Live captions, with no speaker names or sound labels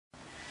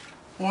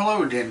Well,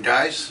 hello again,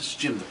 guys. This is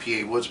Jim the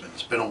Pawoodsman.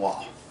 It's been a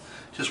while.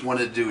 Just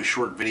wanted to do a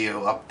short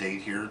video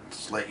update here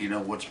to let you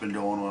know what's been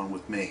going on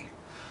with me.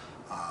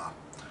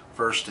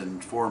 First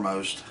and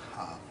foremost,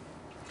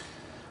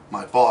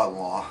 my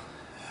father-in-law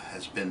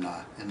has been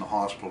in the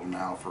hospital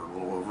now for a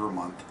little over a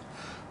month.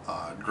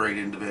 Great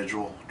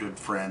individual, good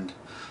friend.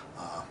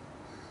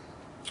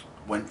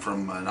 Went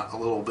from a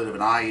little bit of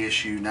an eye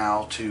issue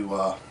now to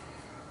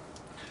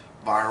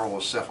viral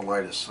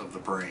encephalitis of the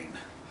brain.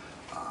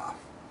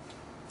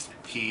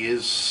 He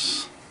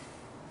is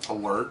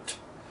alert.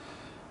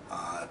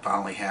 It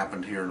finally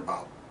happened here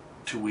about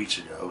 2 weeks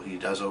ago. He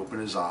does open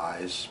his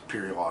eyes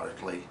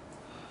periodically.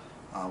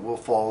 Will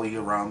follow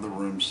you around the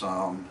room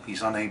some.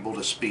 He's unable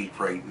to speak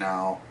right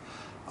now.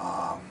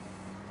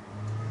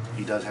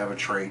 He does have a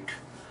trach.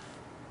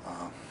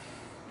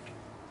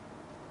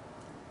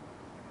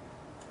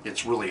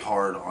 It's really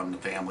hard on the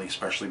family,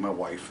 especially my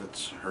wife.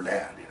 It's her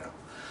dad, you know.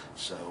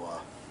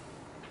 So,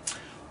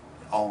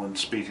 all in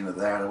speaking of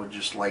that, I would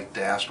just like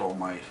to ask all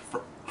my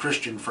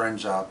Christian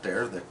friends out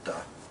there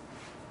that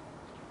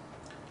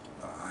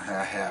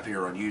I have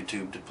here on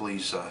YouTube to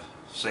please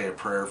say a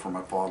prayer for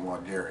my father-in-law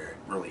Gary.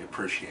 I really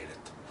appreciate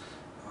it.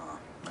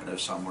 I know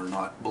some are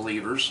not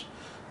believers,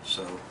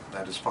 so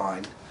that is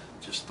fine.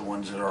 Just the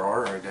ones that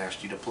are, I'd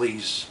ask you to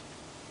please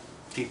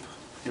keep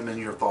him in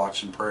your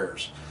thoughts and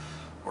prayers.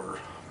 We're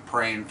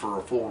praying for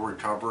a full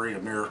recovery, a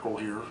miracle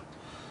here.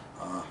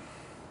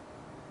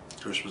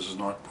 Christmas is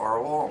not far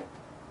along.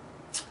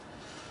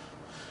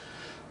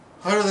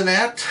 Other than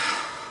that,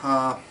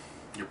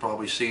 you're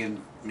probably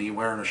seeing me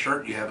wearing a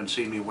shirt you haven't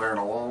seen me wear in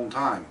a long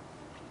time.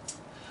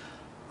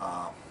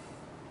 I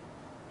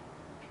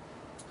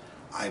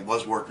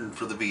was working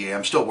for the VA.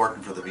 I'm still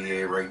working for the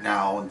VA right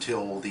now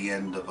until the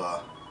end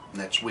of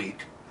next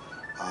week.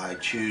 I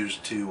choose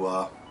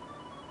to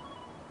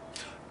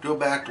go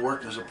back to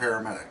work as a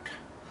paramedic.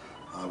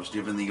 I was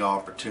given the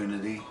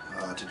opportunity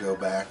to go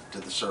back to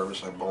the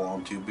service I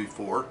belonged to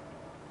before,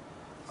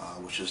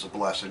 which is a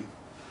blessing.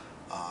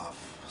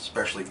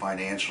 Especially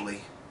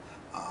financially.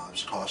 It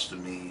was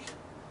costing me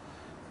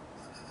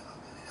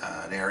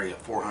an area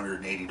of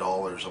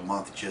 $480 a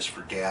month just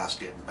for gas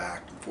getting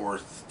back and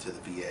forth to the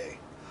VA.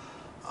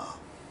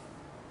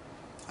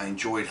 I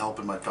enjoyed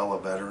helping my fellow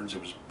veterans.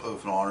 It was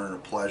both an honor and a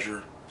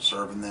pleasure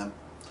serving them.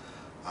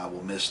 I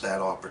will miss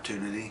that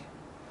opportunity.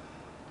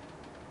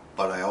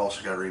 But I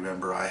also got to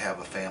remember I have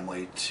a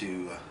family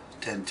to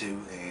tend to,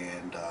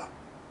 and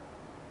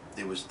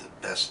it was the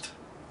best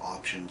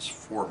options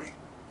for me.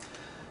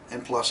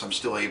 And plus, I'm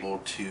still able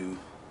to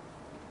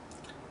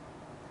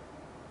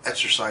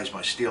exercise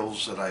my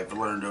skills that I've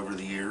learned over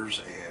the years,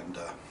 and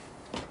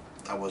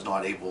I was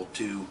not able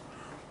to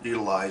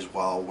utilize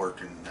while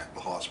working at the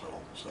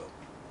hospital. So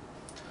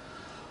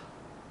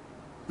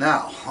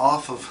now,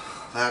 off of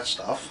that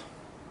stuff,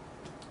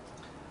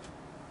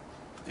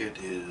 it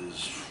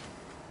is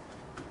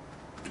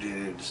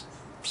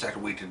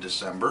second week of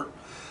December.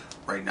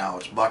 Right now,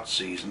 it's buck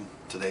season.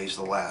 Today's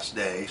the last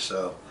day,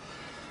 so.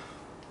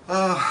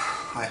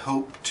 I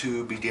hope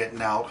to be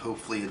getting out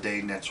hopefully a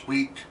day next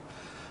week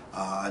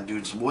and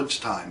doing some woods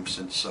time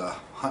since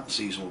hunting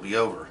season will be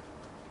over.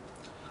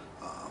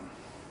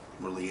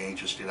 Really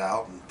anxious to get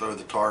out and throw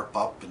the tarp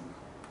up and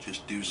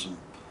just do some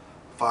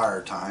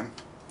fire time.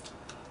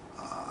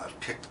 I've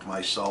kicked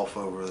myself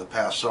over the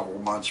past several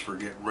months for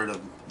getting rid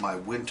of my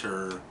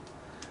winter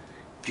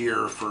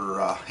gear for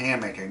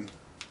hammocking,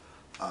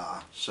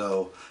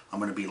 so I'm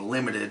going to be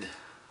limited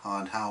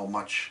on how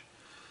much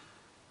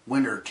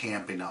winter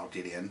camping I'll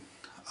get in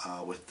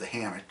with the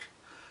hammock.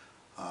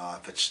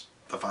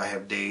 If I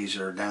have days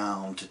that are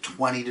down to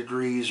 20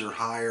 degrees or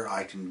higher,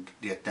 I can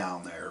get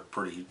down there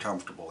pretty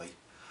comfortably.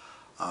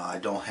 I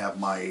don't have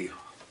my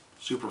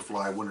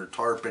Superfly winter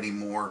tarp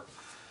anymore.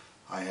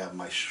 I have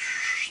my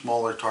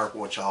smaller tarp,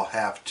 which I'll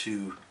have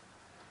to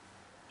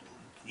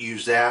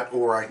use that,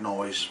 or I can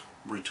always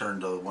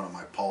return to one of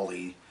my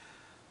poly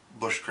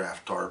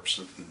bushcraft tarps,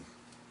 and,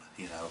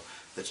 you know,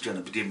 that's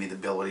going to give me the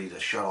ability to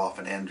shut off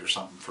an end or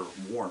something for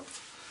warmth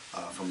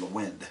from the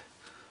wind.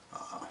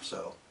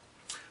 So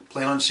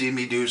plan on seeing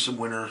me do some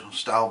winter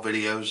style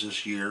videos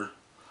this year.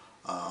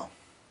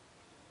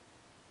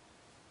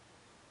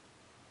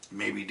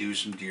 Maybe do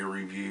some gear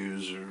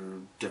reviews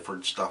or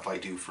different stuff I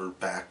do for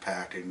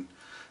backpacking.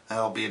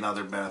 That'll be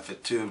another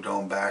benefit too,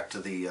 going back to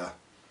the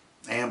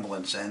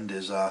ambulance end,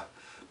 is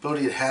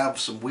ability to have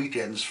some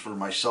weekends for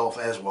myself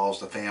as well as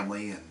the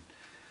family, and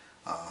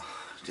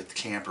get the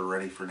camper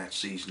ready for next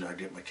season. I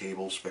get my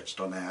cables fixed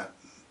on that.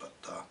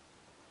 But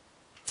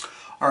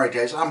alright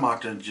guys, I'm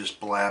not going to just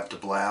blab to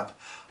blab.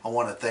 I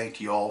want to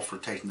thank you all for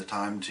taking the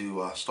time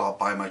to stop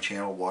by my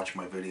channel, watch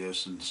my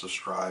videos, and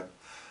subscribe.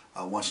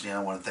 Once again,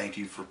 I want to thank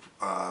you for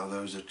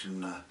those that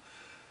can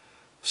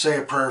say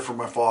a prayer for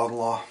my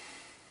father-in-law.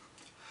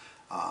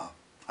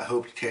 I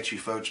hope to catch you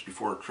folks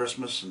before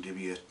Christmas and give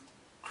you a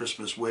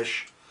Christmas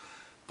wish.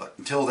 But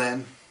until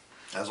then,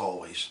 as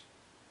always,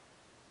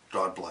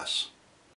 God bless.